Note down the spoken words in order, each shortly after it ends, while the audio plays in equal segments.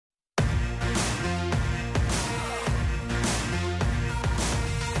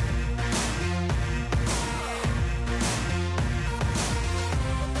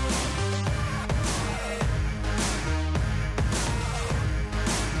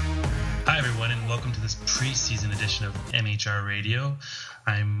Hi, everyone, and welcome to this preseason edition of MHR Radio.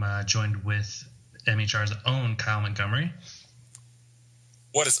 I'm joined with MHR's own Kyle Montgomery.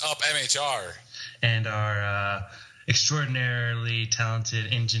 What is up, MHR? And our extraordinarily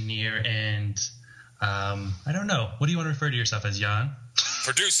talented engineer and, I don't know, what do you want to refer to yourself as, Jan?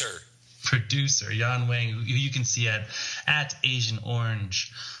 Producer, Jan Wang, who you can see at Asian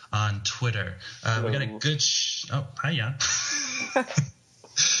Orange on Twitter. We got a good... hi, Jan.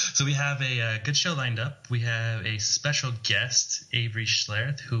 So we have a good show lined up. We have a special guest, Avery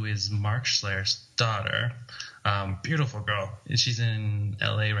Schlereth, who is Mark Schlereth's daughter. Beautiful girl. She's in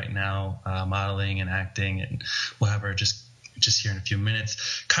LA right now, modeling and acting, and we'll have her just here in a few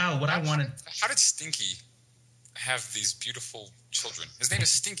minutes. Kyle, how did Stinky have these beautiful children? His name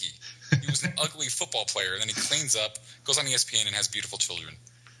is Stinky. He was an ugly football player, and then he cleans up, goes on ESPN, and has beautiful children.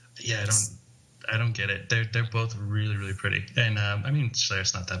 Yeah, I don't get it. They're both really, really pretty. And,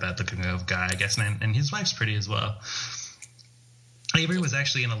 Schlereth's not that bad looking of a guy, I guess. And his wife's pretty as well. Avery was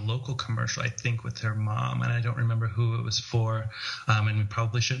actually in a local commercial, I think, with her mom. And I don't remember who it was for. And we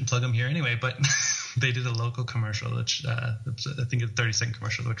probably shouldn't plug them here anyway. But they did a local commercial, which I think a 30-second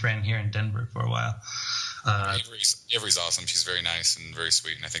commercial, which ran here in Denver for a while. Avery's awesome. She's very nice and very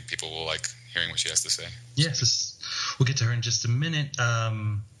sweet. And I think people will like hearing what she has to say. Yes, we'll get to her in just a minute.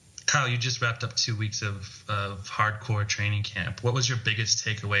 Kyle, you just wrapped up 2 weeks of hardcore training camp. What was your biggest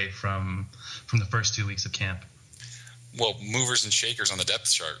takeaway from the first 2 weeks of camp? Well, movers and shakers on the depth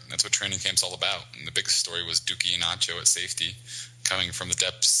chart. That's what training camp's all about. And the biggest story was Dookie Inacho at safety, coming from the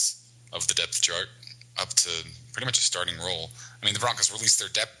depths of the depth chart up to pretty much a starting role. I mean, the Broncos released their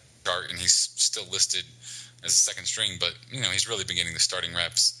depth chart, and he's still listed as a second string, but, he's really been getting the starting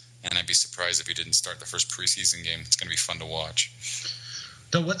reps, and I'd be surprised if he didn't start the first preseason game. It's going to be fun to watch.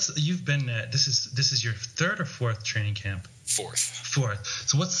 So you've been this is your third or fourth training camp? Fourth.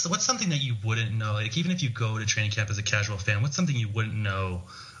 So what's something that you wouldn't know? Like, even if you go to training camp as a casual fan, what's something you wouldn't know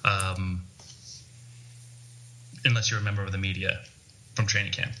unless you're a member of the media from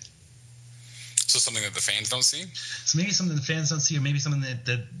training camp? So something that the fans don't see? So maybe something the fans don't see, or maybe something that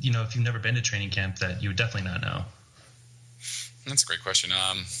if you've never been to training camp that you would definitely not know. That's a great question.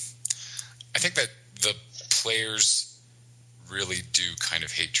 I think that the players really do kind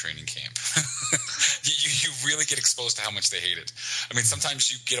of hate training camp. you really get exposed to how much they hate it. I mean,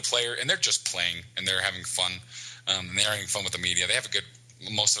 sometimes you get a player and they're just playing and they're having fun. And they're having fun with the media.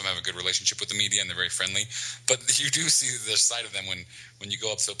 Most of them have a good relationship with the media and they're very friendly. But you do see the side of them when you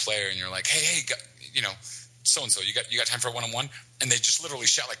go up to a player and you're like, hey, so-and-so, you got time for a one-on-one? And they just literally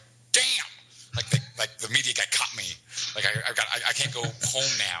shout like, damn! Like the media guy caught me. Like I can't go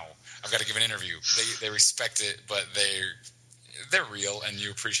home now. I've got to give an interview. They respect it, but they're real, and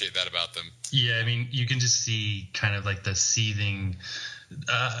you appreciate that about them. Yeah, I mean, you can just see kind of like the seething.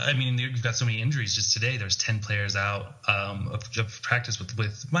 You've got so many injuries. Just today, there's 10 players out of practice with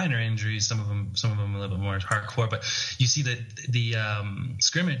minor injuries. Some of them a little bit more hardcore. But you see that the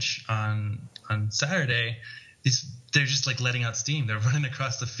scrimmage on Saturday, they're just like letting out steam. They're running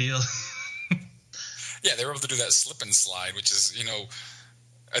across the field. Yeah, they were able to do that slip and slide, which is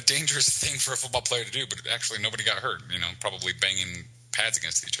a dangerous thing for a football player to do, but actually nobody got hurt. Probably banging pads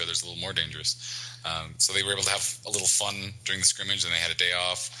against each other is a little more dangerous. So they were able to have a little fun during the scrimmage, and they had a day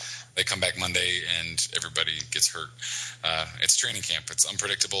off. They come back Monday, and everybody gets hurt. It's training camp. It's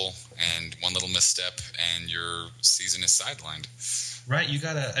unpredictable, and one little misstep, and your season is sidelined. Right, you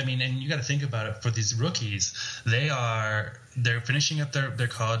gotta think about it for these rookies. They're finishing up their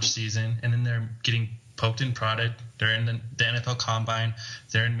college season, and then they're getting poked and prodded. They're in the NFL Combine.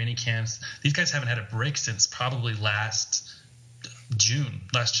 They're in mini camps. These guys haven't had a break since probably last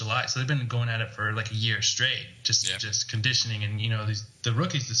July. So they've been going at it for like a year straight, just conditioning and the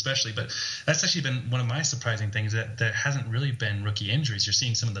rookies especially. But that's actually been one of my surprising things, that there hasn't really been rookie injuries. You're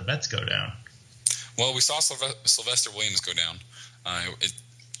seeing some of the vets go down. Well, we saw Sylvester Williams go down. It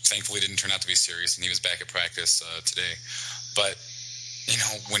thankfully didn't turn out to be serious, and he was back at practice today. But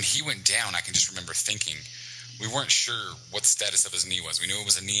when he went down, I can just remember thinking, we weren't sure what the status of his knee was. We knew it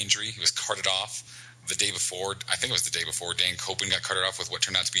was a knee injury. He was carted off the day before. I think it was the day before Dan Copen got carted off with what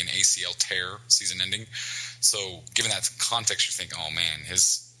turned out to be an ACL tear, season ending. So given that context, you think, oh man,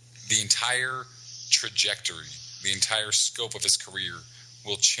 the entire trajectory, the entire scope of his career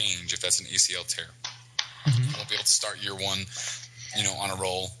will change if that's an ACL tear. Mm-hmm. He won't be able to start year one, on a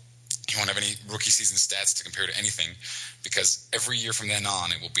roll. He won't have any rookie season stats to compare to anything, because every year from then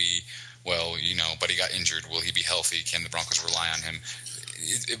on it will be, but he got injured. Will he be healthy? Can the Broncos rely on him?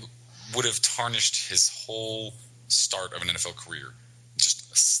 It would have tarnished his whole start of an NFL career,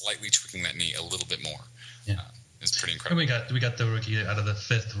 just slightly tweaking that knee a little bit more. Yeah. is pretty And incredible. we got the rookie out of the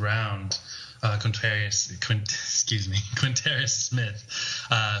 5th round, Quintarius Smith,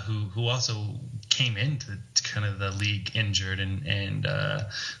 who also came into kind of the league injured, and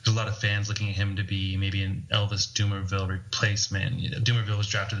there's a lot of fans looking at him to be maybe an Elvis Dumervil replacement. Dumervil was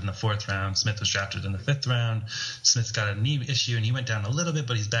drafted in the 4th round. Smith was drafted in the 5th round. Smith's got a knee issue, and he went down a little bit,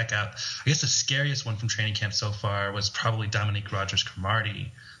 but he's back out. I guess the scariest one from training camp so far was probably Dominique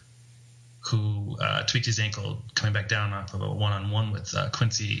Rodgers-Cromartie, who tweaked his ankle coming back down off of a one-on-one with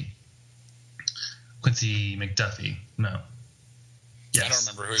Quincy McDuffie. No. Yes. I don't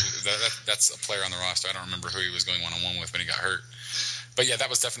remember who that's a player on the roster. I don't remember who he was going one-on-one with when he got hurt. But yeah, that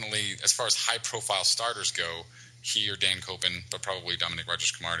was definitely, as far as high-profile starters go, he or Dan Koppen, but probably Dominique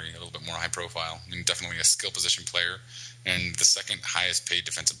Rodgers-Cromartie, a little bit more high-profile. I mean, definitely a skill position player and the second highest-paid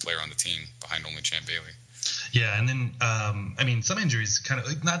defensive player on the team behind only Champ Bailey. Yeah, and then, some injuries kind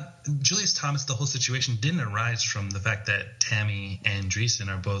of not Julius Thomas. The whole situation didn't arise from the fact that Tammy and Dreesen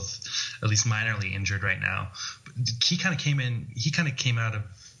are both at least minorly injured right now. But he kind of came out of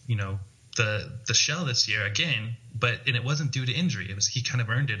the shell this year again, and it wasn't due to injury. He kind of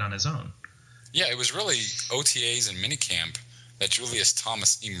earned it on his own. Yeah, it was really OTAs and minicamp that Julius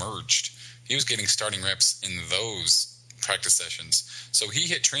Thomas emerged. He was getting starting reps in those practice sessions. So he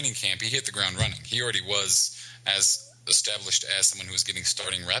hit training camp. He hit the ground running. He already was as established as someone who was getting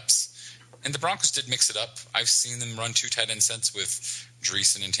starting reps. And the Broncos did mix it up. I've seen them run 2 tight end sets with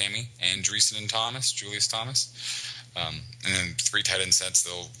Dreesen and Tammy, and Dreesen and Julius Thomas. And then 3 tight end sets.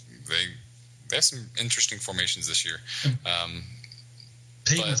 They have some interesting formations this year.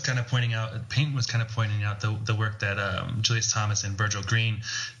 Peyton was kind of pointing out the work that Julius Thomas and Virgil Green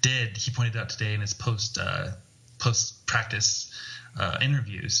did. He pointed out today in his post practice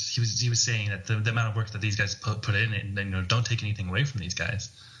interviews. He was saying that the amount of work that these guys put in, and don't take anything away from these guys.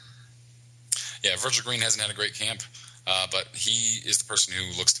 Yeah, Virgil Green hasn't had a great camp, but he is the person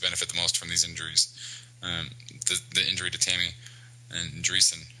who looks to benefit the most from these injuries. The injury to Tammy and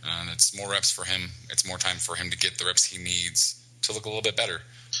Dreesen. It's more reps for him. It's more time for him to get the reps he needs to look a little bit better.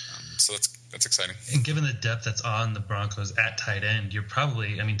 So that's exciting. And given the depth that's on the Broncos at tight end, you're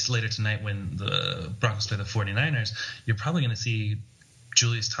probably, later tonight when the Broncos play the 49ers, you're probably going to see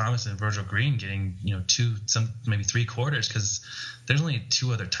Julius Thomas and Virgil Green getting, 3 quarters, because there's only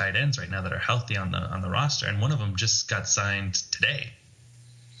 2 other tight ends right now that are healthy on the roster, and one of them just got signed today.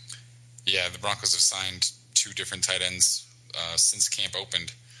 Yeah, the Broncos have signed 2 different tight ends since camp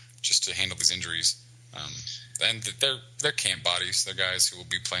opened just to handle these injuries. And they're camp bodies. They're guys who will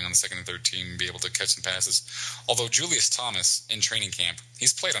be playing on the second and third team and be able to catch some passes. Although Julius Thomas, in training camp,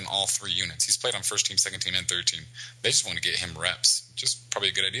 he's played on all 3 units. He's played on first team, second team, and third team. They just want to get him reps. Just probably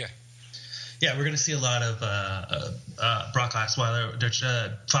a good idea. Yeah, we're going to see a lot of Brock Osweiler.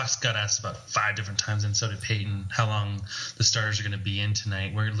 Fox got asked about 5 different times, and so did Peyton, how long the starters are going to be in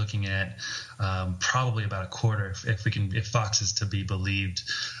tonight. We're looking at probably about a quarter, if Fox is to be believed.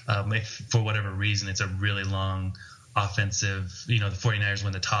 If for whatever reason it's a really long offensive, the 49ers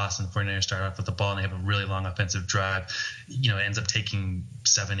win the toss and the 49ers start off with the ball and they have a really long offensive drive, it ends up taking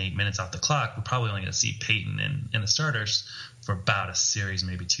 7-8 minutes off the clock. We're probably only going to see Peyton and the starters for about a series,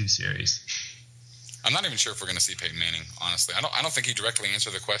 maybe 2 series. I'm not even sure if we're going to see Peyton Manning, honestly. I don't think he directly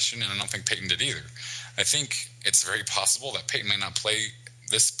answered the question, and I don't think Peyton did either. I think it's very possible that Peyton may not play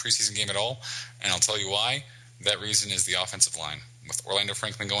this preseason game at all, and I'll tell you why. That reason is the offensive line. With Orlando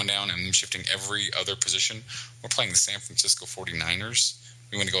Franklin going down and them shifting every other position, we're playing the San Francisco 49ers.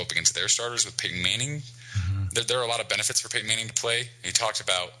 We want to go up against their starters with Peyton Manning. Mm-hmm. There are a lot of benefits for Peyton Manning to play. He talked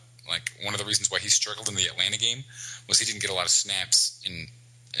about, one of the reasons why he struggled in the Atlanta game was he didn't get a lot of snaps in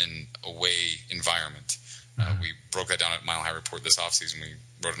away environment. Mm-hmm. We broke that down at Mile High Report this offseason. We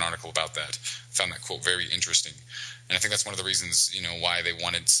wrote an article about that. I found that quote very interesting. And I think that's one of the reasons, why they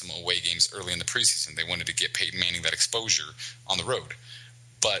wanted some away games early in the preseason. They wanted to get Peyton Manning that exposure on the road.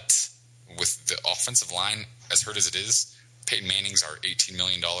 But with the offensive line as hurt as it is, Peyton Manning's our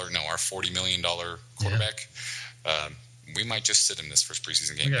our $40 million quarterback. Yeah. We might just sit him this first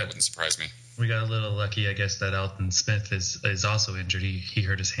preseason game. That wouldn't surprise me. We got a little lucky, I guess, that Alton Smith is also injured. He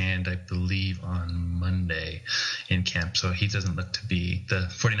hurt his hand, I believe, on Monday in camp. So he doesn't look to be – the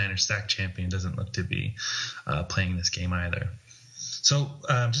 49ers sack champion doesn't look to be playing this game either. So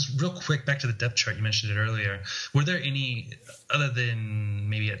just real quick, back to the depth chart. You mentioned it earlier. Were there any – other than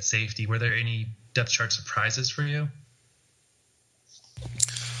maybe at safety, were there any depth chart surprises for you?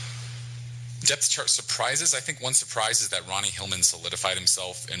 Depth chart surprises. I think one surprise is that Ronnie Hillman solidified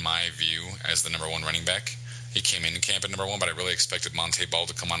himself, in my view, as the number 1 running back. He came in camp at number 1, but I really expected Montee Ball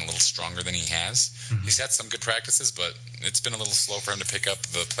to come on a little stronger than he has. Mm-hmm. He's had some good practices, but it's been a little slow for him to pick up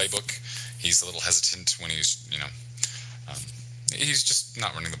the playbook. He's a little hesitant when he's just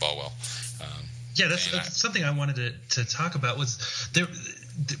not running the ball well. That's something I wanted to talk about was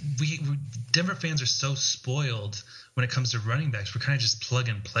Denver fans are so spoiled when it comes to running backs. We're kind of just plug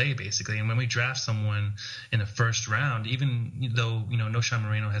and play basically. And when we draft someone in the first round, even though Knowshon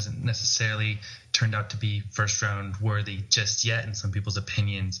Moreno hasn't necessarily turned out to be first round worthy just yet in some people's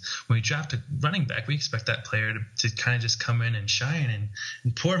opinions, when we draft a running back, we expect that player to kind of just come in and shine.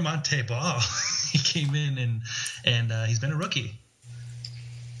 And poor Montee Ball, he came in and he's been a rookie.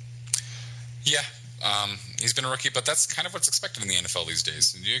 Yeah, he's been a rookie, but that's kind of what's expected in the NFL these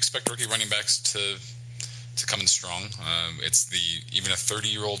days. You expect rookie running backs to come in strong. Even a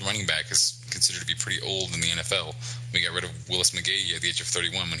 30-year-old running back is considered to be pretty old in the NFL. We got rid of Willis McGahee at the age of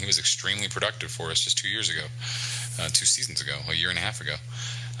 31 when he was extremely productive for us just 2 seasons ago, a year and a half ago.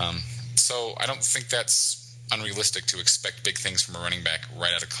 So I don't think that's unrealistic to expect big things from a running back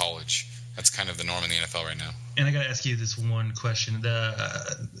right out of college. That's kind of the norm in the NFL right now. And I got to ask you this one question.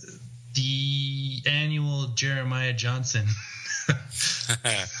 The annual Jeremiah Johnson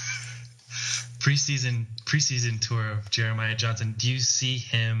preseason tour of Jeremiah Johnson, do you see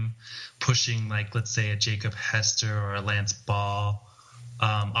him pushing, like, let's say a Jacob Hester or a Lance Ball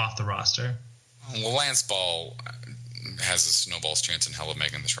off the roster? Well, Lance Ball has a snowball's chance in hell of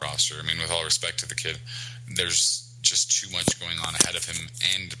making this roster. I mean, with all respect to the kid, there's just too much going on ahead of him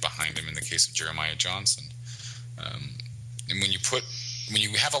and behind him in the case of Jeremiah Johnson. And when you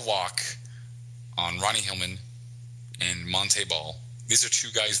have a lock on Ronnie Hillman and Montee Ball, these are two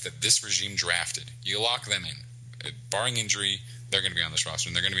guys that this regime drafted. You lock them in. Barring injury, they're going to be on this roster,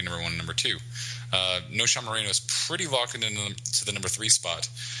 and they're going to be number 1 and number 2. Knowshon Moreno is pretty locked into the number 3 spot,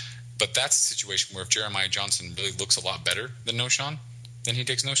 but that's a situation where if Jeremiah Johnson really looks a lot better than Knowshon, then he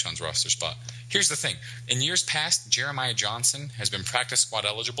takes Knowshon's roster spot. Here's the thing. In years past, Jeremiah Johnson has been practice squad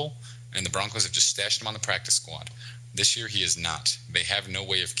eligible, and the Broncos have just stashed him on the practice squad. This year, he is not. They have no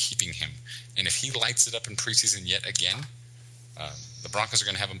way of keeping him. And if he lights it up in preseason yet again, the Broncos are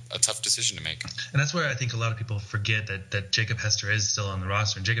going to have a tough decision to make. And that's where I think a lot of people forget that Jacob Hester is still on the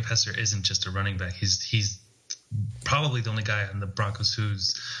roster. And Jacob Hester isn't just a running back. He's probably the only guy on the Broncos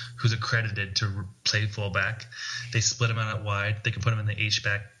who's accredited to play fullback. They split him out at wide. They can put him in the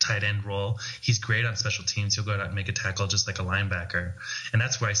H-back tight end role. He's great on special teams. He'll go out and make a tackle just like a linebacker. And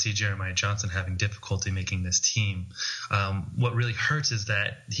that's where I see Jeremiah Johnson having difficulty making this team. What really hurts is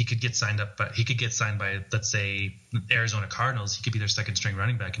that he could get signed by, let's say, Arizona Cardinals. He could be their second string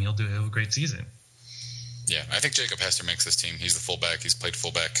running back, and he'll have a great season. Yeah, I think Jacob Hester makes this team. He's the fullback. He's played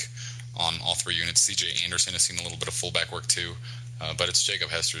fullback on all 3 units. C.J. Anderson has seen a little bit of fullback work too, but it's Jacob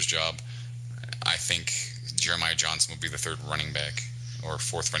Hester's job. I think Jeremiah Johnson would be the 3rd running back or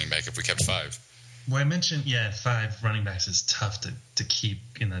 4th running back if we kept 5. Well, I mentioned, 5 running backs is tough to keep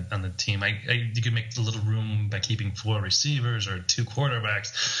on the team. You could make a little room by keeping 4 receivers or 2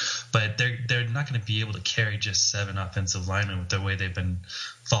 quarterbacks, but they're not going to be able to carry just 7 offensive linemen with the way they've been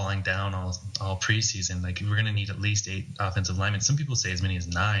falling down all preseason. Like, we're going to need at least 8 offensive linemen. Some people say as many as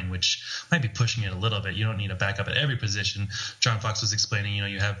 9, which might be pushing it a little bit. You don't need a backup at every position. John Fox was explaining,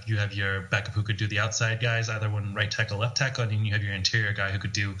 you have your backup who could do the outside guys, either one right tackle, left tackle, and then you have your interior guy who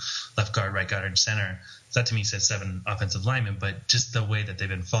could do left guard, right guard, and center. So that to me says 7 offensive linemen, but just the way that they've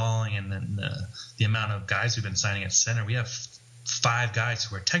been falling and then the amount of guys we've been signing at center, we have 5 guys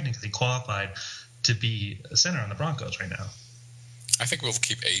who are technically qualified to be a center on the Broncos right now. I think we'll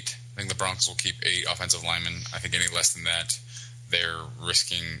keep 8. I think the Broncos will keep 8 offensive linemen. I think any less than that, they're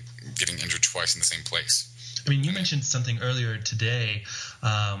risking getting injured twice in the same place. I mean, you mentioned something earlier today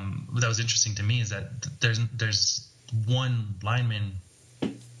that was interesting to me, is that there's one lineman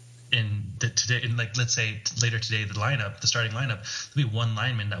let's say later today, the starting lineup, there'll be one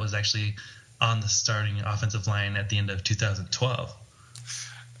lineman that was actually on the starting offensive line at the end of 2012.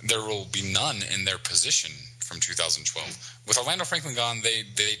 There will be none in their position from 2012. With Orlando Franklin gone, they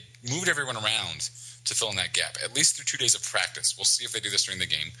moved everyone around to fill in that gap, at least through 2 days of practice. We'll see if they do this during the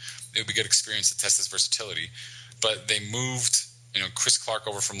game. It would be good experience to test his versatility. But they moved, Chris Clark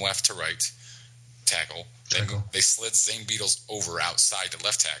over from left to right tackle. They slid Zane Beadles over outside to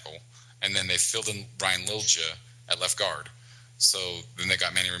left tackle, and then they filled in Brian Lilja at left guard. So then they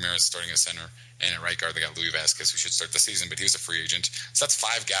got Manny Ramirez starting at center, and at right guard they got Louis Vasquez, who should start the season, but he was a free agent. So that's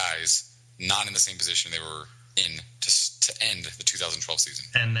 5 guys not in the same position they were in to end the 2012 season.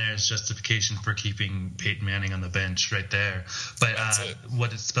 And there's justification for keeping Peyton Manning on the bench right there. But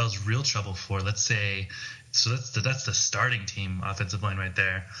what it spells real trouble for, let's say, so that's the starting team offensive line right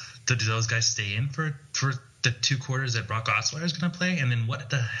there. Do those guys stay in for the 2 quarters that Brock Osweiler is going to play, and then what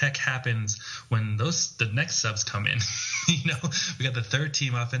the heck happens when the next subs come in? We got the third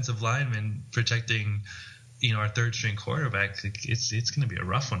team offensive lineman protecting, our third string quarterback. It's going to be a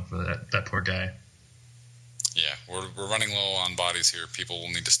rough one for that poor guy. Yeah, we're running low on bodies here. People will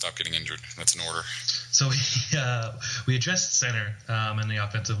need to stop getting injured. That's an order. So we addressed center and the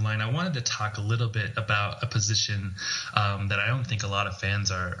offensive line. I wanted to talk a little bit about a position that I don't think a lot of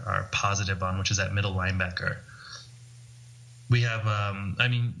fans are positive on, which is that middle linebacker. We have,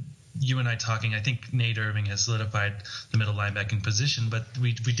 you and I talking, I think Nate Irving has solidified the middle linebacking position, but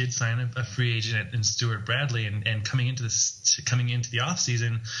we did sign a free agent in Stuart Bradley, and coming into the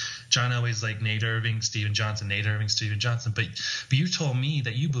offseason, John always like Nate Irving, Steven Johnson, Nate Irving, Steven Johnson, but you told me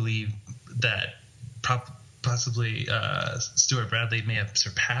that you believe that possibly Stuart Bradley may have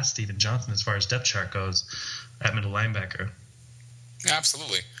surpassed Steven Johnson as far as depth chart goes at middle linebacker. Yeah,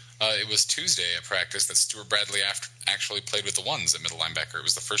 absolutely. It was Tuesday at practice that Stuart Bradley actually played with the ones at middle linebacker. It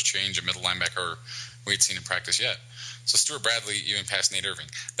was the first change of middle linebacker we'd seen in practice yet. So Stuart Bradley even passed Nate Irving.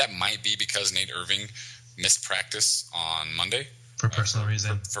 That might be because Nate Irving missed practice on Monday. For personal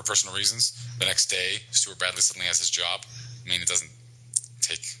reasons. For personal reasons. The next day, Stuart Bradley suddenly has his job. I mean, it doesn't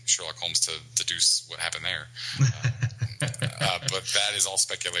take Sherlock Holmes to deduce what happened there. But that is all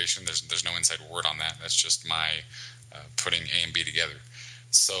speculation. There's no inside word on that. That's just my putting A and B together.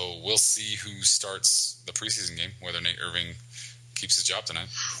 So we'll see who starts the preseason game, whether Nate Irving keeps his job tonight.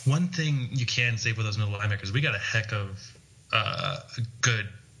 One thing you can say for those middle linebackers, we got a heck of good,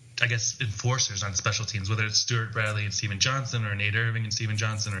 I guess, enforcers on special teams, whether it's Stuart Bradley and Steven Johnson, or Nate Irving and Steven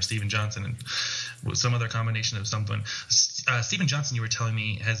Johnson, or Steven Johnson and some other combination of something. Steven Johnson, you were telling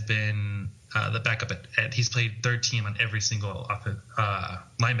me, has been the backup at he's played third team on every single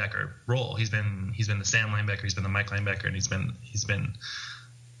linebacker role. He's been the Sam linebacker, he's been the Mike linebacker, and he's been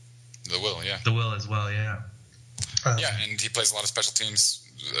the Will, yeah. The Will as well, yeah. Yeah, and he plays a lot of special teams.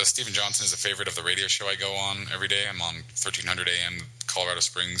 Steven Johnson is a favorite of the radio show I go on every day. I'm on 1300 AM, Colorado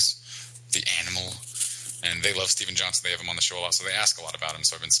Springs, The Animal, and they love Steven Johnson. They have him on the show a lot, so they ask a lot about him,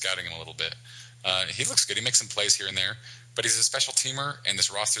 so I've been scouting him a little bit. He looks good. He makes some plays here and there, but he's a special teamer, and this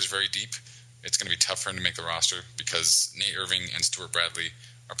roster is very deep. It's going to be tough for him to make the roster because Nate Irving and Stuart Bradley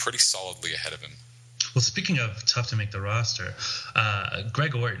are pretty solidly ahead of him. Well, speaking of tough to make the roster,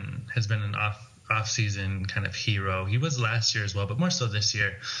 Greg Orton has been an off-season kind of hero. He was last year as well, but more so this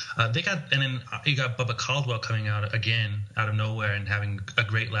year. And then you got Bubba Caldwell coming out again out of nowhere and having a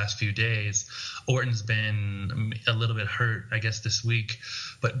great last few days. Orton's been a little bit hurt, I guess, this week,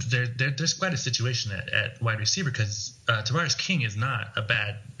 but there's quite a situation at wide receiver because Tavares King is not a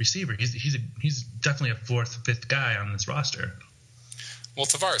bad receiver. He's definitely a fourth, fifth guy on this roster. Well,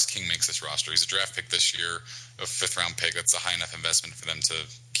 Tavares King makes this roster. He's a draft pick this year, a fifth-round pick. That's a high enough investment for them to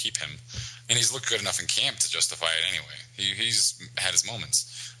keep him. And he's looked good enough in camp to justify it anyway. He's had his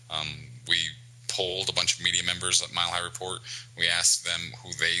moments. We polled a bunch of media members at Mile High Report. We asked them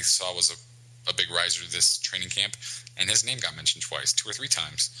who they saw was a big riser this training camp, and his name got mentioned twice, 2 or 3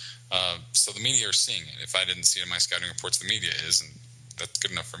 times. So the media are seeing it. If I didn't see it in my scouting reports, the media is, and that's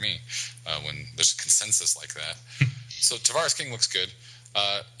good enough for me when there's a consensus like that. So Tavares King looks good.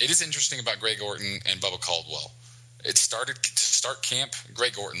 It is interesting about Greg Orton and Bubba Caldwell. It started to start camp.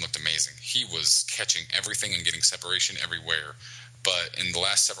 Greg Orton looked amazing. He was catching everything and getting separation everywhere. But in the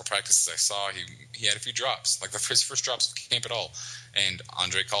last several practices I saw, he had a few drops, like his first drops of camp at all. And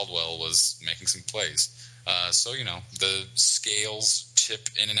Andre Caldwell was making some plays. So, the scales tip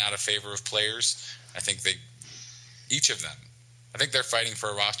in and out of favor of players. I think they're fighting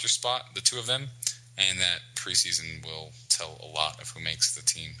for a roster spot, the two of them, and that preseason will tell a lot of who makes the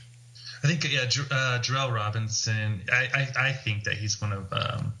team. I think, Jarrell Robinson, I think that he's one of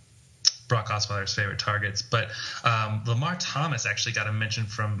Brock Osweiler's favorite targets. But Lamar Thomas actually got a mention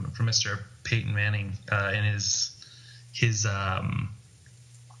from Mr. Peyton Manning in his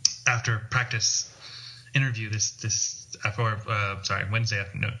after practice interview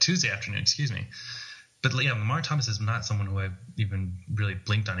Tuesday afternoon, excuse me. But yeah, Lamar Thomas is not someone who I've even really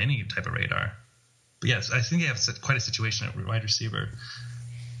blinked on any type of radar. But yes, I think they have quite a situation at wide receiver.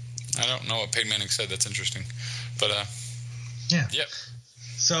 I don't know what Peyton Manning said. That's interesting. But, yeah. Yep.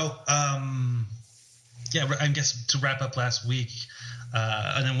 So, I guess to wrap up last week,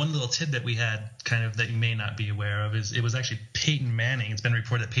 and then one little tidbit we had kind of that you may not be aware of is it was actually Peyton Manning. It's been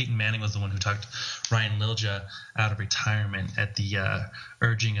reported that Peyton Manning was the one who talked Ryan Lilja out of retirement at the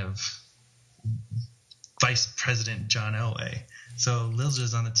urging of Vice President John Elway. So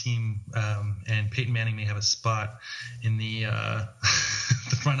Lilja's on the team, and Peyton Manning may have a spot in the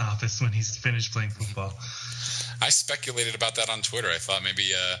the front office when he's finished playing football. I speculated about that on Twitter. I thought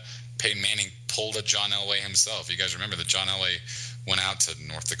maybe Peyton Manning pulled a John Elway himself. You guys remember that John Elway went out to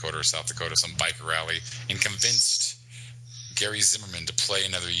North Dakota or South Dakota, some biker rally, and convinced Gary Zimmerman to play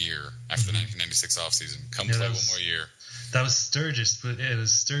another year after the 1996 offseason. Play one more year. That was Sturgis, but it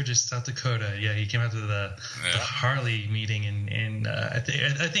was Sturgis, South Dakota. Yeah, he came out to the Harley meeting, and I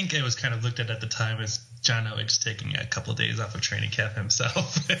think it was kind of looked at the time as John Elway just taking a couple of days off of training camp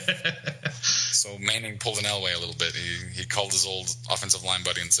himself. So Manning pulled an Elway a little bit. He called his old offensive line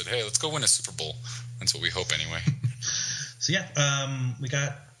buddy and said, "Hey, let's go win a Super Bowl." That's what we hope anyway. So yeah, we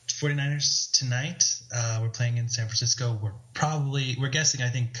got 49ers tonight. We're playing in San Francisco. We're guessing. I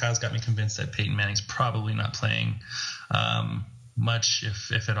think Kyle's got me convinced that Peyton Manning's probably not playing much,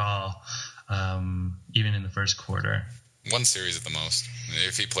 if at all, even in the first quarter. One series at the most.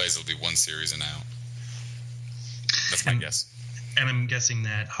 If he plays, it'll be one series and out. That's my guess. And I'm guessing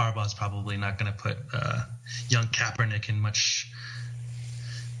that Harbaugh's probably not going to put young Kaepernick in much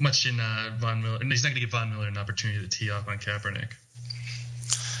in Von Miller. And he's not going to give Von Miller an opportunity to tee off on Kaepernick.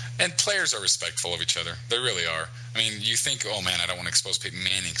 And players are respectful of each other. They really are. I mean, you think, oh, man, I don't want to expose Peyton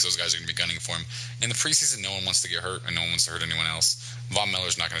Manning because those guys are going to be gunning for him. In the preseason, no one wants to get hurt, and no one wants to hurt anyone else. Von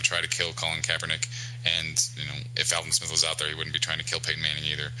Miller's not going to try to kill Colin Kaepernick. And, if Alvin Smith was out there, he wouldn't be trying to kill Peyton Manning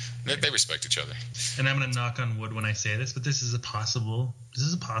either. They respect each other. And I'm going to knock on wood when I say this, but this is a possible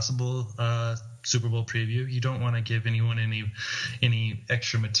Super Bowl preview. You don't want to give anyone any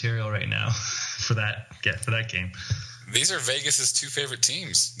extra material right now for that game. These are Vegas's two favorite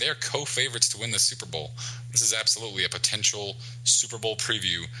teams. They are co-favorites to win the Super Bowl. This is absolutely a potential Super Bowl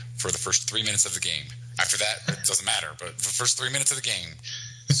preview for the first 3 minutes of the game. After that, it doesn't matter. But the first 3 minutes of the game,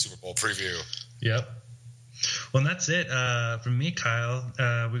 Super Bowl preview. Yep. Well, and that's it from me, Kyle.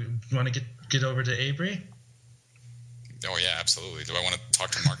 We want to get over to Avery? Oh, yeah, absolutely. Do I want to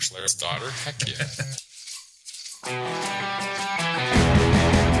talk to Mark Schlereth's daughter? Heck yeah.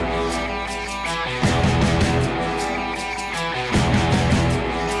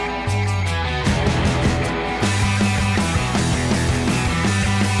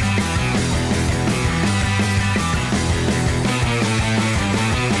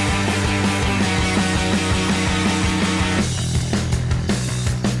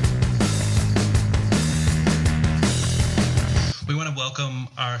 Welcome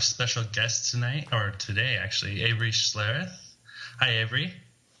our special guest today, actually, Avery Schlereth. Hi, Avery.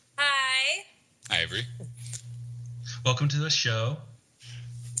 Hi. Hi, Avery. Welcome to the show.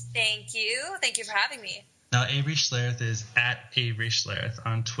 Thank you. Thank you for having me. Now, Avery Schlereth is at Avery Schlereth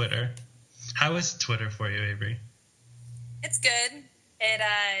on Twitter. How is Twitter for you, Avery? It's good.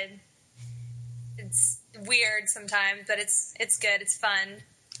 It's weird sometimes, but it's good. It's fun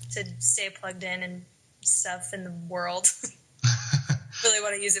to stay plugged in and stuff in the world. Really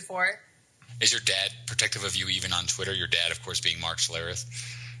what I use it for. Is your dad protective of you even on Twitter? Your dad, of course, being Mark Schlereth.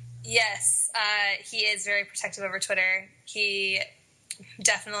 Yes, he is very protective over Twitter. He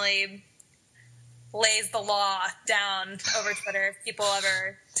definitely lays the law down over Twitter. If people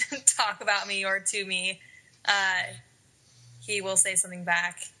ever talk about me or to me, he will say something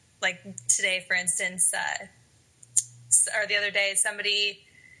back. Like today, for instance, or the other day, somebody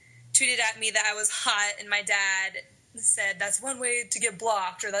tweeted at me that I was hot, and my dad said that's one way to get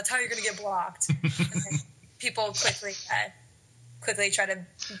blocked, or that's how you're going to get blocked. People quickly try to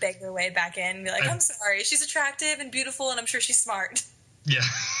beg their way back in and be like, I'm sorry, she's attractive and beautiful, and I'm sure she's smart. Yeah.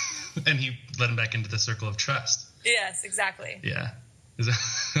 And he let him back into the circle of trust. Yes, exactly. Yeah.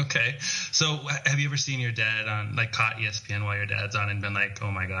 Okay. So have you ever seen your dad caught ESPN while your dad's on and been like, oh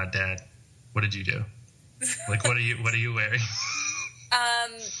my God, Dad, what did you do? Like, what are you wearing?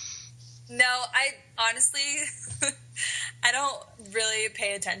 No, I honestly, I don't really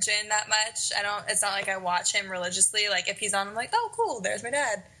pay attention that much. It's not like I watch him religiously. Like if he's on, I'm like, oh cool, there's my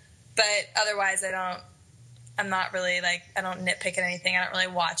dad. But otherwise I'm not really I don't nitpick at anything. I don't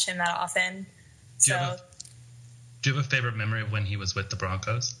really watch him that often. Do you have a favorite memory of when he was with the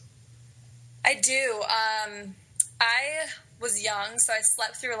Broncos? I do. I was young, so I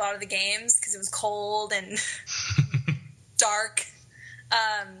slept through a lot of the games because it was cold and dark.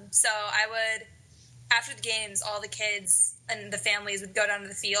 So I would, after the games, all the kids and the families would go down to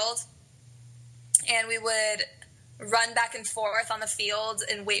the field, and we would run back and forth on the field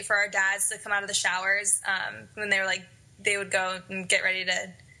and wait for our dads to come out of the showers when they would go and get ready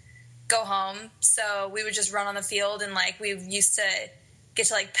to go home. So we would just run on the field, and we used to get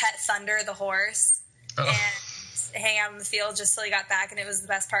to pet Thunder, the horse, and hang out on the field just till he got back. And it was the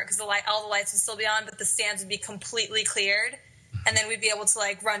best part because all the lights would still be on, but the stands would be completely cleared. And then we'd be able to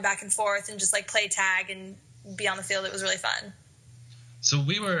run back and forth and just play tag and be on the field. It was really fun. So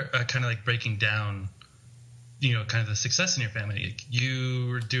we were kind of breaking down kind of the success in your family. You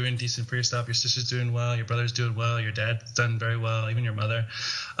were doing decent for yourself. Your sister's doing well. Your brother's doing well. Your dad's done very well. Even your mother.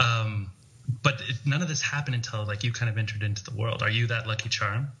 But none of this happened until like you kind of entered into the world. Are you that lucky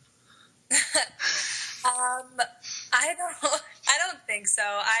charm? I don't think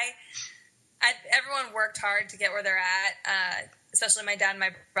so. Everyone worked hard to get where they're at, especially my dad and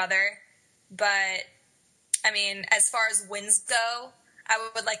my brother. But I mean, as far as wins go, I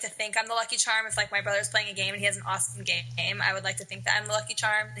would like to think I'm the lucky charm. If like my brother's playing a game and he has an awesome game, I would like to think that I'm the lucky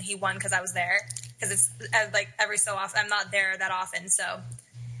charm and he won because I was there. Because it's like every so often, I'm not there that often. So,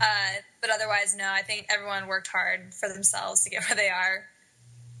 but otherwise, no. I think everyone worked hard for themselves to get where they are.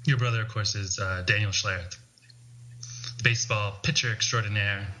 Your brother, of course, is Daniel Schlereth, baseball pitcher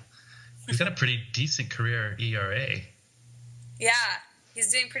extraordinaire. He's got a pretty decent career ERA. Yeah,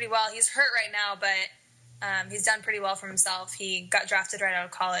 he's doing pretty well. He's hurt right now, but he's done pretty well for himself. He got drafted right out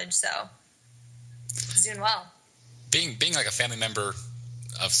of college, so he's doing well. Being like a family member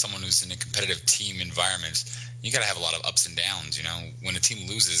of someone who's in a competitive team environment, you got to have a lot of ups and downs. When a team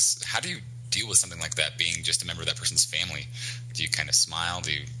loses, how do you deal with something like that? Being just a member of that person's family, do you kind of smile?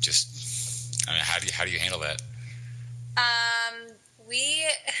 Do you just? I mean, how do you handle that?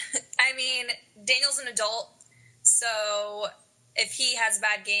 Daniel's an adult, so if he has a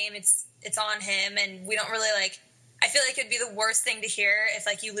bad game, it's on him, and we don't really like. I feel like it'd be the worst thing to hear if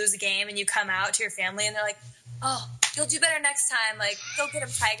like you lose a game and you come out to your family and they're like, "Oh, you'll do better next time. Like, go get him,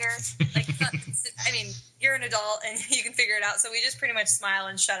 Tiger." Like, I mean, you're an adult and you can figure it out. So we just pretty much smile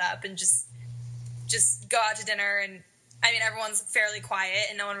and shut up and just go out to dinner. And I mean, everyone's fairly quiet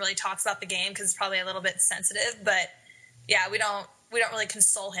and no one really talks about the game because it's probably a little bit sensitive. But yeah, we don't really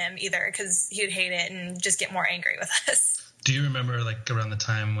console him either because he would hate it and just get more angry with us. Do you remember like around the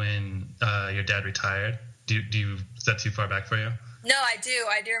time when your dad retired? Is that too far back for you? No, I do.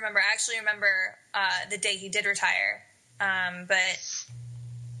 I do remember. I actually remember the day he did retire. But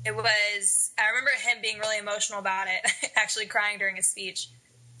it was, I remember him being really emotional about it, actually crying during his speech.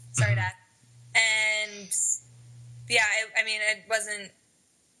 Sorry, Dad. And yeah, it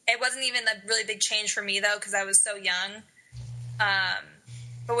wasn't even a really big change for me though, because I was so young.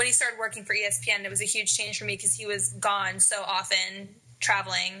 But when he started working for ESPN, it was a huge change for me because he was gone so often,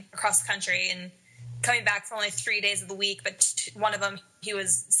 traveling across the country and coming back for only 3 days of the week. But one of them, he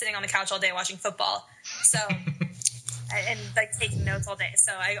was sitting on the couch all day watching football. So, and like taking notes all day.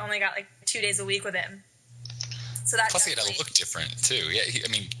 So I only got like 2 days a week with him. So that plus he had to look different too. Yeah,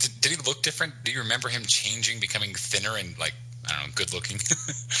 did he look different? Do you remember him changing, becoming thinner and like, I don't know, good looking?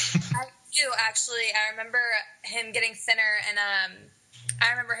 I do actually. I remember him getting thinner, and I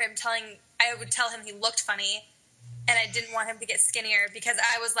remember I would tell him he looked funny, and I didn't want him to get skinnier because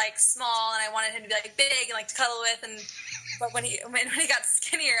I was like small and I wanted him to be like big and like to cuddle with. But when he got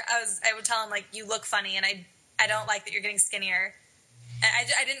skinnier, I would tell him like, you look funny, and I don't like that you're getting skinnier. And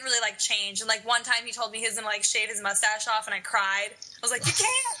I didn't really like change. And like one time he told me he was gonna like shave his mustache off, and I cried. I was like, you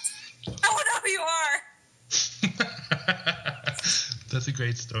can't. I don't know who you are. That's a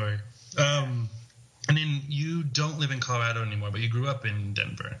great story. And then you don't live in Colorado anymore, but you grew up in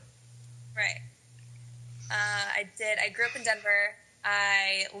Denver. Right. I did. I grew up in Denver.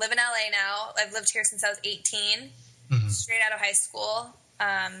 I live in LA now. I've lived here since I was 18, straight out of high school.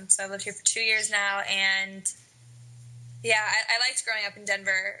 So I've lived here for 2 years now, and yeah, I liked growing up in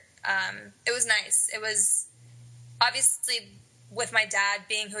Denver. It was nice. It was obviously with my dad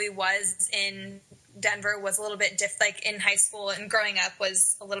being who he was in Denver was a little bit like in high school and growing up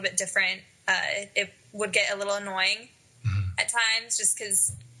was a little bit different. It would get a little annoying at times just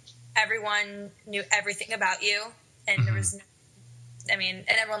because everyone knew everything about you, and there was and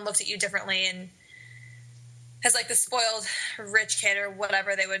everyone looked at you differently and as like the spoiled rich kid or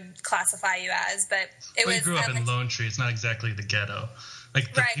whatever they would classify you as. But you grew up in Lone Tree. It's not exactly the ghetto.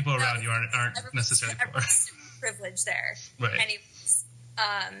 Like the people around you aren't necessarily poor. Privilege there. Right. Anyways,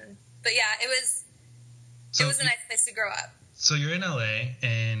 but yeah, it was a nice place to grow up. So you're in LA,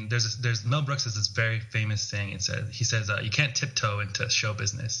 and there's Mel Brooks has this very famous saying. He says you can't tiptoe into show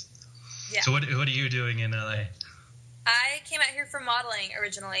business. Yeah. So what are you doing in LA? I came out here for modeling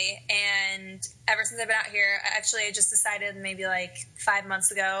originally, and ever since I've been out here, I just decided maybe like 5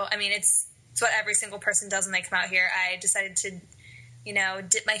 months ago. I mean, it's what every single person does when they come out here. I decided to,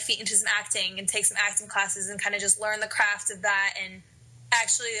 dip my feet into some acting and take some acting classes and kind of just learn the craft of that, and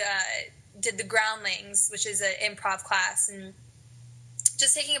actually did the Groundlings, which is an improv class, and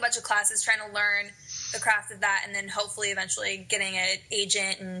just taking a bunch of classes, trying to learn the craft of that, and then hopefully eventually getting an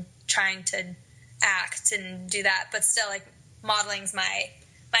agent and trying to act and do that. But still, like, modeling's my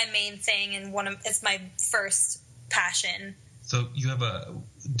main thing, and it's my first passion. So you have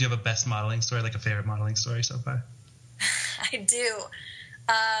do you have a best modeling story, like a favorite modeling story so far? I do.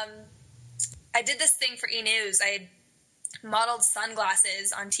 I did this thing for E! News. I modeled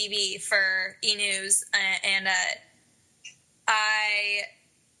sunglasses on TV for E! News, and I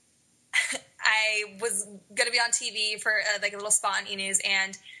was going to be on TV for like a little spot on E! News,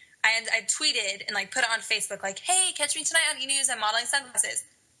 and I tweeted and like put it on Facebook, like, "Hey, catch me tonight on E! News. I'm modeling sunglasses."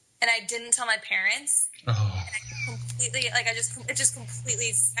 And I didn't tell my parents. Oh. And I completely, like, I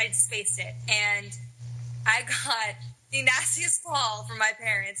spaced it, and I got the nastiest call from my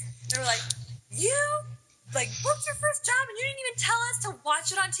parents. They were like, "You, like, booked your first job and you didn't even tell us to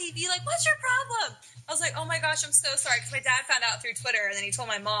watch it on TV. Like, what's your problem?" I was like, "Oh my gosh, I'm so sorry." Because my dad found out through Twitter, and then he told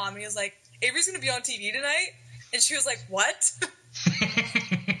my mom, and he was like, "Avery's going to be on TV tonight?" And she was like, "What?"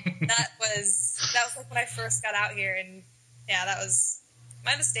 That was like when I first got out here, and yeah, that was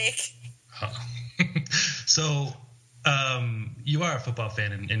my mistake. Huh. So, you are a football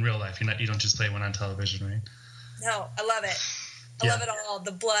fan in real life. You don't just play one on television, right? No, I love it. I love it all.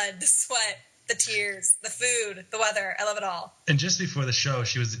 The blood, the sweat, the tears, the food, the weather. I love it all. And just before the show,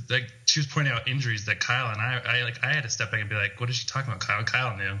 she was pointing out injuries that Kyle and I had to step back and be like, "What is she talking about, Kyle?"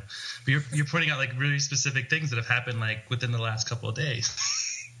 Kyle knew, but you're pointing out like really specific things that have happened like within the last couple of days.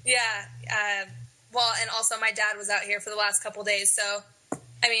 Yeah. Well, and also my dad was out here for the last couple of days, so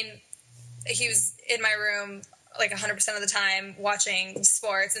I mean, he was in my room like 100% of the time watching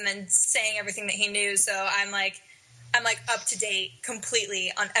sports and then saying everything that he knew. So I'm like up to date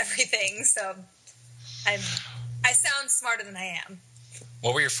completely on everything. So I sound smarter than I am.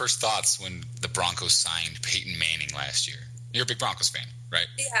 What were your first thoughts when the Broncos signed Peyton Manning last year? You're a big Broncos fan, right?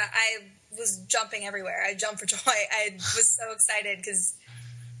 Yeah, I was jumping everywhere. I jumped for joy. I was so excited because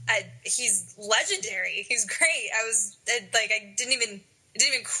he's legendary. He's great. It didn't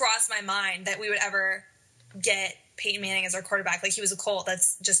even cross my mind that we would ever get Peyton Manning as our quarterback. Like, he was a Colt.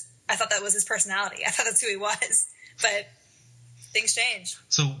 That's just, I thought that was his personality. I thought that's who he was. But things change.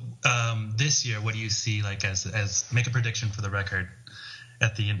 So this year, what do you see like as make a prediction for the record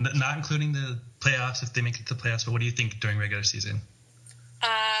at the end, not including the playoffs if they make it to the playoffs, but what do you think during regular season?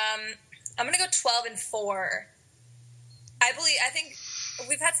 I'm going to go 12-4. I think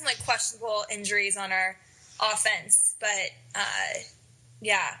we've had some like questionable injuries on our offense, but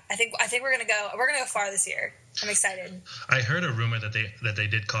yeah, I think we're going to go far this year. I'm excited. I heard a rumor that they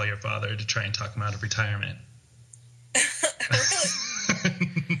did call your father to try and talk him out of retirement. Really?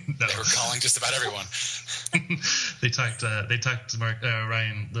 No. They were calling just about everyone. They talked to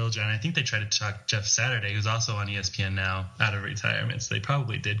Ryan Littlejohn. I think they tried to talk Jeff Saturday, who's also on ESPN now, out of retirement. So they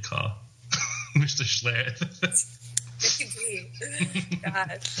probably did call Mr. Schlereth. It could be.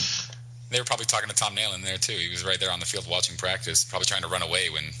 God. They were probably talking to Tom Nalen there too. He was right there on the field watching practice, probably trying to run away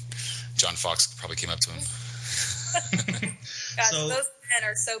when John Fox probably came up to him. God, so, those men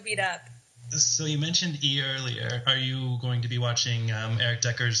are so beat up. So you mentioned E earlier. Are you going to be watching Eric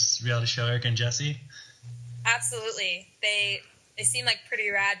Decker's reality show, Eric and Jesse? Absolutely. They seem like pretty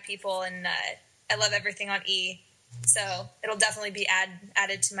rad people, and I love everything on E. So it'll definitely be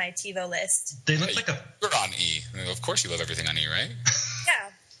added to my TiVo list. They look like You're on E. Of course you love everything on E, right? Yeah.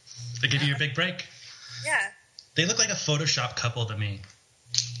 They give you a big break. Yeah. They look like a Photoshop couple to me.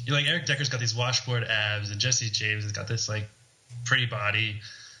 You're like, Eric Decker's got these washboard abs, and Jesse James has got this like pretty body.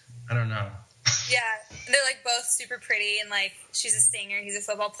 I don't know. Yeah, they're like both super pretty, and like she's a singer, he's a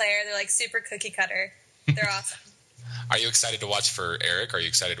football player. They're like super cookie cutter. They're awesome. Are you excited to watch for Eric? Or are you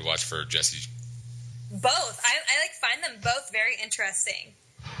excited to watch for Jesse? Both. I like find them both very interesting.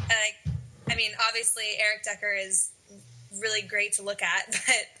 I mean, obviously Eric Decker is really great to look at,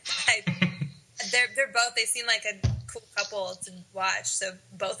 but they're both. They seem like a cool couple to watch. So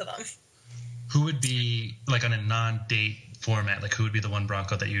both of them. Who would be like on a non-date format? Like, who would be the one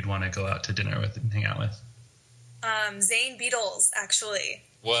Bronco that you'd want to go out to dinner with and hang out with? Zane Beadles, actually.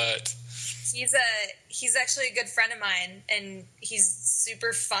 What? He's actually a good friend of mine, and he's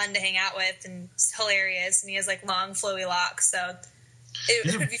super fun to hang out with and hilarious, and he has like long flowy locks, so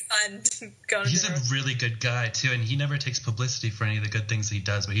it would be fun going. He's a really good guy too, and he never takes publicity for any of the good things he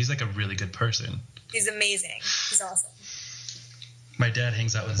does, but he's like a really good person. He's amazing. He's awesome. My dad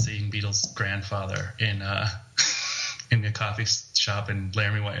hangs out with Zane Beadle's grandfather in a coffee shop in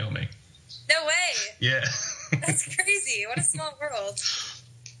Laramie, Wyoming. No way. Yeah. That's crazy. What a small world.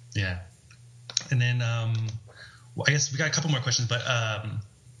 Yeah. And then I guess we got a couple more questions, but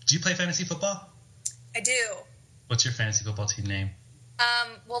do you play fantasy football? I do. What's your fantasy football team name?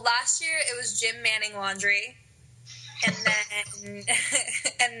 Well, last year it was Jim Manning Laundry. And then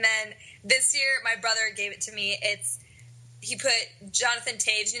and then this year my brother gave it to me. He put Jonathan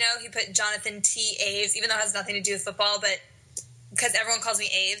Taves, he put Jonathan T. Aves, even though it has nothing to do with football, but because everyone calls me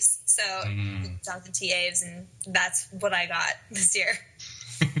Aves, so Jonathan T. Aves, and that's what I got this year.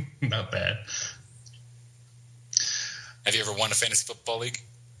 Not bad. Have you ever won a fantasy football league?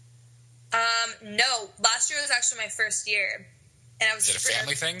 No. Last year was actually my first year, and I was. Is it a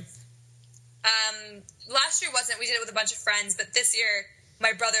family thing? Last year wasn't. We did it with a bunch of friends, but this year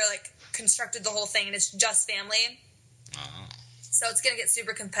my brother constructed the whole thing, and it's just family. Oh. So it's gonna get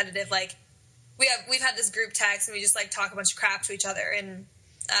super competitive. Like we've had this group text, and we just talk a bunch of crap to each other, and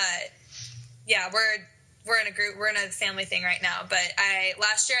yeah, we're in a group. We're in a family thing right now. But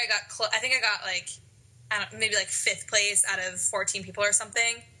last year I got I think I got I don't know, maybe 5th place out of 14 people or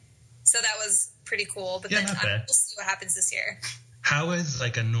something. So that was pretty cool. But then we'll see what happens this year. How is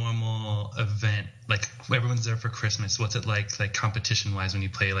a normal event? Everyone's there for Christmas. What's it like competition wise when you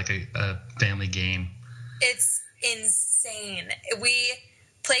play a family game? It's insane. We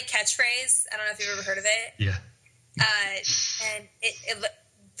play catchphrase. I don't know if you've ever heard of it. Yeah. And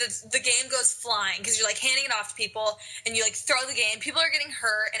the game goes flying because you're handing it off to people, and you throw the game. People are getting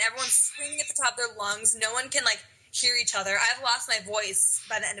hurt, and everyone's screaming at the top of their lungs. No one can hear each other. I've lost my voice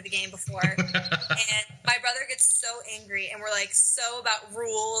by the end of a game before, and my brother gets so angry, and we're so about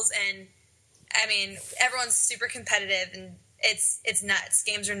rules, and I mean everyone's super competitive, and it's nuts.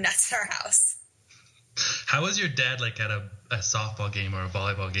 Games are nuts at our house. How was your dad at a softball game or a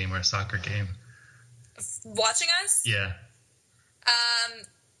volleyball game or a soccer game? Watching us? Yeah.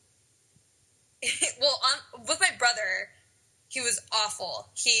 Well, with my brother, he was awful.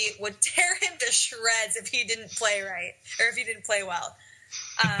 He would tear him to shreds if he didn't play right or if he didn't play well.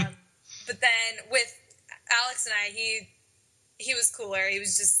 But then with Alex and I, he was cooler. He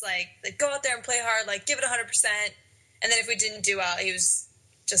was just go out there and play hard, give it 100%. And then if we didn't do well, he was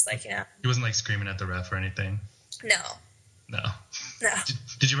just He wasn't screaming at the ref or anything? No.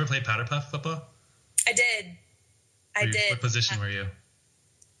 Did you ever play powder puff football? I did. What position were you?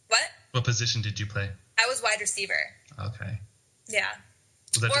 What? What position did you play? I was wide receiver. Okay. Yeah.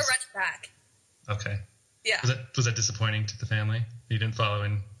 Or running back. Okay. Yeah. Was that disappointing to the family? You didn't follow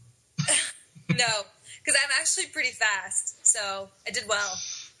in? No, because I'm actually pretty fast, so I did well.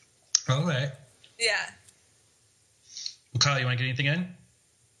 All right. Yeah. Well, Kyle, you want to get anything in?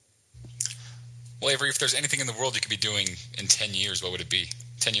 Well, Avery, if there's anything in the world you could be doing in 10 years, what would it be?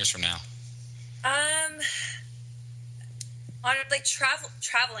 10 years from now? On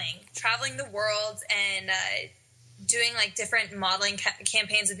traveling the world and doing different modeling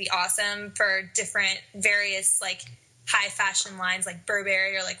campaigns would be awesome for different various high fashion lines like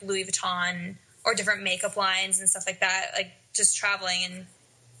Burberry or Louis Vuitton or different makeup lines and stuff like that. Just traveling and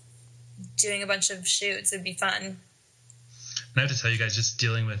doing a bunch of shoots would be fun. And I have to tell you guys, just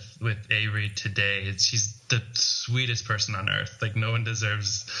dealing with Avery today, she's the sweetest person on earth. No one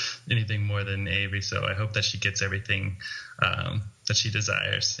deserves anything more than Avery. So I hope that she gets everything that she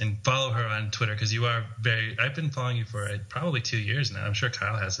desires. And follow her on Twitter because you are I've been following you for probably 2 years now. I'm sure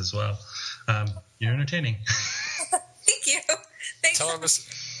Kyle has as well. You're entertaining. Thank you. Thanks.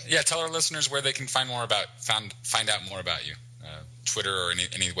 Tell our listeners where they can find out more about you. Twitter or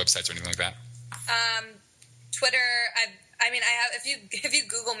any websites or anything like that. Twitter. I have. If you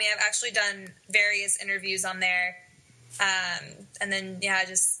Google me, I've actually done various interviews on there, and then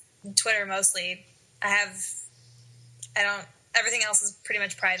just Twitter mostly. Everything else is pretty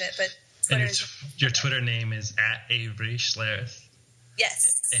much private, but Twitter. Your Twitter name is @Avery Schlereth.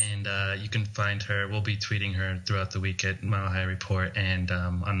 Yes. And you can find her. We'll be tweeting her throughout the week at Mile High Report and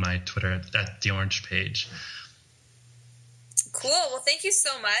on my Twitter at the Orange Page. Cool. Well, thank you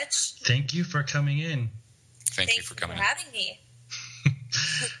so much. Thank you for coming in. Thank you for coming in. Having me.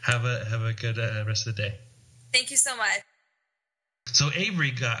 Have a good rest of the day. Thank you so much. So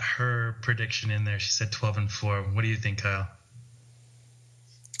Avery got her prediction in there. She said 12-4. What do you think, Kyle?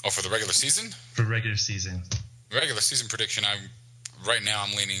 Oh, for the regular season? For regular season. Regular season prediction. Right now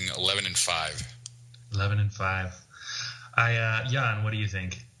I'm leaning 11-5. 11-5. Jan, what do you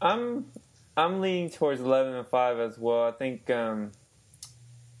think? I'm leaning towards 11-5 as well. I think I'm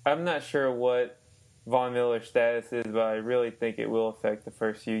not sure what Von Miller's status is, but I really think it will affect the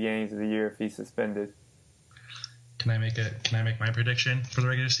first few games of the year if he's suspended. Can I make my prediction for the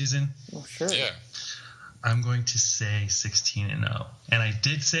regular season? Oh, sure. Yeah. I'm going to say 16-0. And I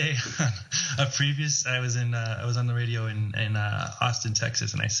did say I was on the radio in Austin,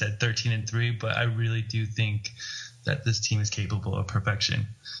 Texas, and I said 13-3, but I really do think that this team is capable of perfection,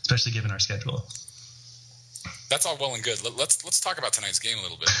 especially given our schedule. That's all well and good. Let's talk about tonight's game a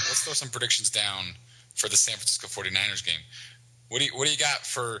little bit. Let's throw some predictions down for the San Francisco 49ers game. What do you got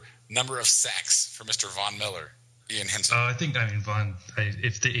for number of sacks for Mr. Von Miller? Ian Henson. Oh, I mean, Vaughn.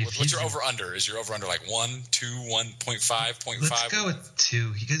 What's your over under? Is your over under like 1, 2, 1.5, 0.5? Let's go with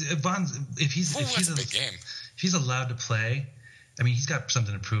 2 because Vaughn's if he's a big game. If he's allowed to play, I mean, he's got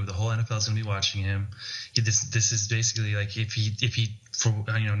something to prove. The whole NFL is going to be watching him. This is basically like if he for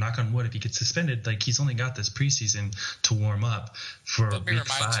knock on wood, if he gets suspended, like he's only got this preseason to warm up for week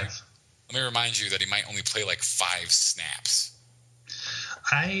 5. Let me remind you that he might only play like 5 snaps.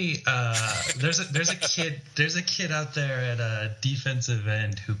 There's a kid out there at a defensive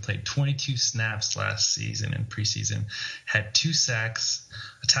end who played 22 snaps last season in preseason, had 2 sacks,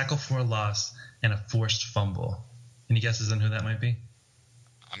 a tackle for a loss, and a forced fumble. Any guesses on who that might be?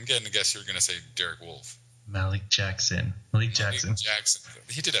 I'm getting to guess you're going to say Derek Wolfe. Malik Jackson. He did have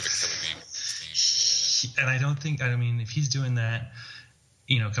a killer game. And I don't think. I mean, if he's doing that,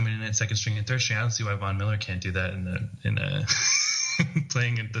 coming in at second string and third string, I don't see why Von Miller can't do that in a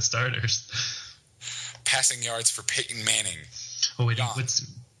playing at the starters. Passing yards for Peyton Manning. Oh wait, How many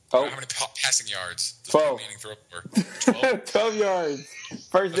passing yards does 12. Peyton Manning throw for? 12? 12 yards.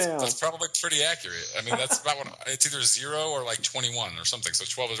 First down. That's probably pretty accurate. I mean, that's about what it's either 0 or like 21 or something. So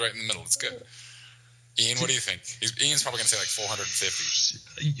 12 is right in the middle. It's good. Ian, what do you think? Ian's probably going to say like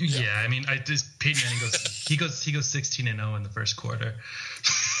 450. Yeah, I mean, Peyton Manning goes 16-0 in the first quarter.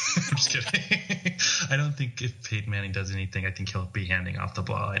 I'm just kidding. I don't think if Peyton Manning does anything, I think he'll be handing off the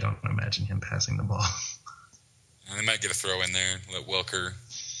ball. I don't imagine him passing the ball. And they might get a throw in there. Let Welker.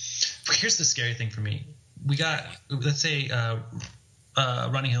 Here's the scary thing for me. We got, let's say,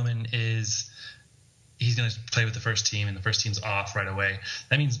 Ronnie Hillman he's going to play with the first team, and the first team's off right away.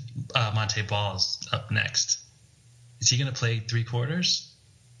 That means Monte Ball is up next. Is he going to play 3 quarters?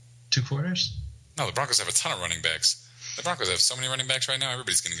 2 quarters? No, the Broncos have a ton of running backs. The Broncos have so many running backs right now.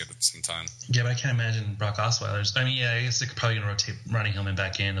 Everybody's going to get some time. Yeah, but I can't imagine Brock Osweiler's. I mean, yeah, I guess they're probably going to rotate Ronnie Hillman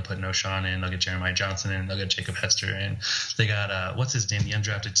back in. They'll put Noshawn in. They'll get Jeremiah Johnson in. They'll get Jacob Hester in. They got, what's his name, the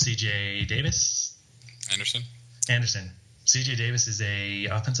undrafted C.J. Davis? Anderson. C.J. Davis is a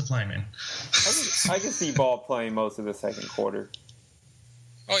offensive lineman. I can see Ball playing most of the second quarter.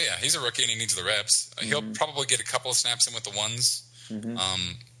 Oh, yeah. He's a rookie, and he needs the reps. Mm-hmm. He'll probably get a couple of snaps in with the ones. Mm-hmm.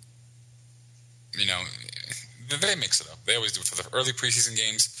 They mix it up. They always do it for the early preseason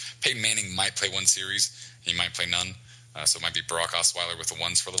games. Peyton Manning might play 1 series. He might play none. So it might be Brock Osweiler with the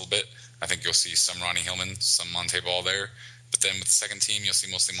ones for a little bit. I think you'll see some Ronnie Hillman, some Monte Ball there. But then with the second team, you'll see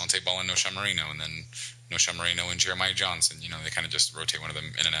mostly Monte Ball and Noshawn Marino, and then Noshawn Marino and Jeremiah Johnson. They kind of just rotate one of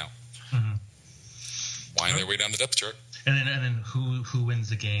them in and out. Mm-hmm. Wind their way down the depth chart. And then who wins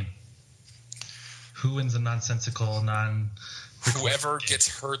the game? Who wins the nonsensical, Whoever gets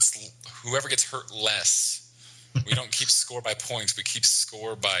hurt less. We don't keep score by points. We keep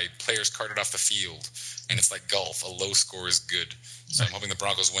score by players carted off the field. And it's like golf. A low score is good. So I'm hoping the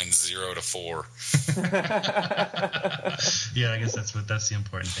Broncos win 0-4. Yeah, I guess that's the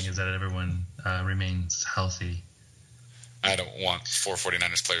important thing is that everyone remains healthy. I don't want 4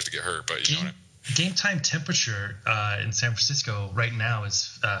 49ers players to get hurt, but you know what I mean. Game time temperature in San Francisco right now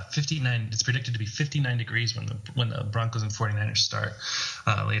is 59. It's predicted to be 59 degrees when the Broncos and 49ers start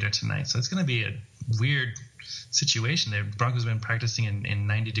later tonight. So it's going to be a weird situation. The Broncos have been practicing in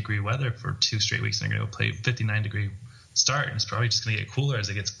 90-degree weather for 2 straight weeks, and they're going to play 59-degree start. And it's probably just going to get cooler as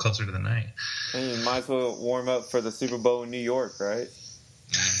it gets closer to the night. And you might as well warm up for the Super Bowl in New York, right?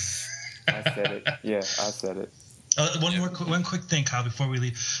 I said it. Yeah, I said it. One quick thing, Kyle, before we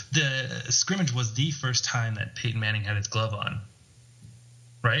leave. The scrimmage was the first time that Peyton Manning had his glove on,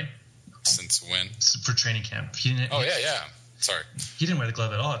 right? Since when? For training camp. Yeah. Sorry. He didn't wear the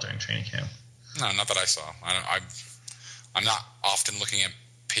glove at all during training camp. No, not that I saw. I'm not often looking at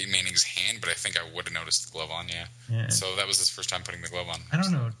Peyton Manning's hand, but I think I would have noticed the glove on, yeah. So that was his first time putting the glove on. I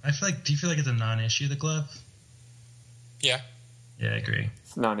don't know. Do you feel like it's a non-issue, the glove? Yeah. Yeah, I agree.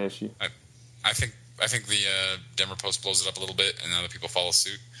 It's a non-issue. I think the Denver Post blows it up a little bit, and other people follow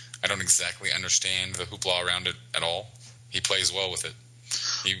suit. I don't exactly understand the hoopla around it at all. He plays well with it.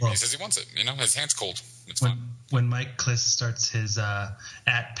 He says he wants it. His hand's cold. It's fine. When Mike Kliss starts his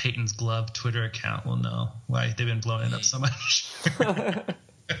at Peyton's Glove Twitter account, we'll know why they've been blowing it up so much.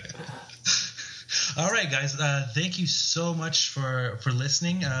 All right, guys. Thank you so much for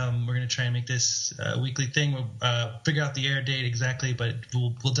listening. We're going to try and make this a weekly thing. We'll figure out the air date exactly, but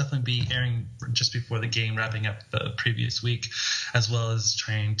we'll definitely be airing just before the game, wrapping up the previous week, as well as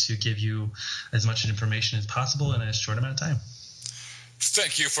trying to give you as much information as possible in a short amount of time.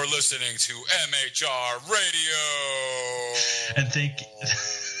 Thank you for listening to MHR Radio. And thank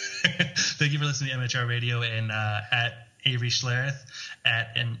you for listening to MHR Radio and at Avery Schlereth,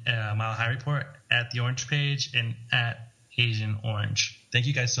 at Mile High Report, at The Orange Page, and at Asian Orange. Thank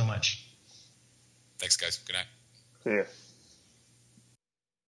you guys so much. Thanks, guys. Good night. See ya.